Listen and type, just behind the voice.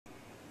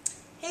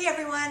Hey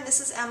everyone,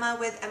 this is Emma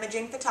with Emma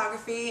Jane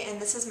Photography,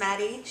 and this is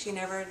Maddie. She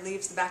never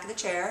leaves the back of the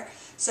chair.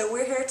 So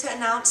we're here to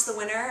announce the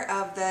winner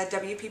of the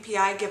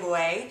WPPI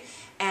giveaway,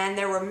 and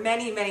there were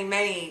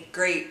many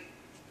great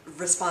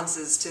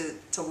responses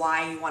to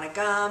why you want to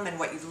gum and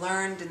what you've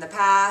learned in the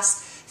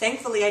past.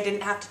 Thankfully I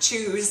didn't have to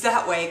choose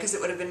that way because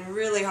it would have been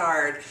really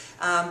hard,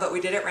 but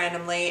we did it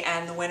randomly,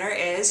 and the winner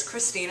is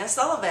Christina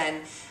Sullivan.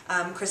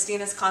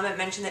 Christina's comment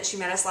mentioned that she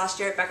met us last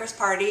year at Becker's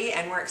party,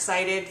 and we're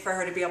excited for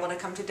her to be able to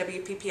come to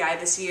WPPI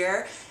this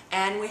year,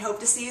 and we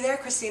hope to see you there.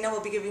 Christina will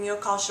be giving you a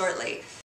call shortly.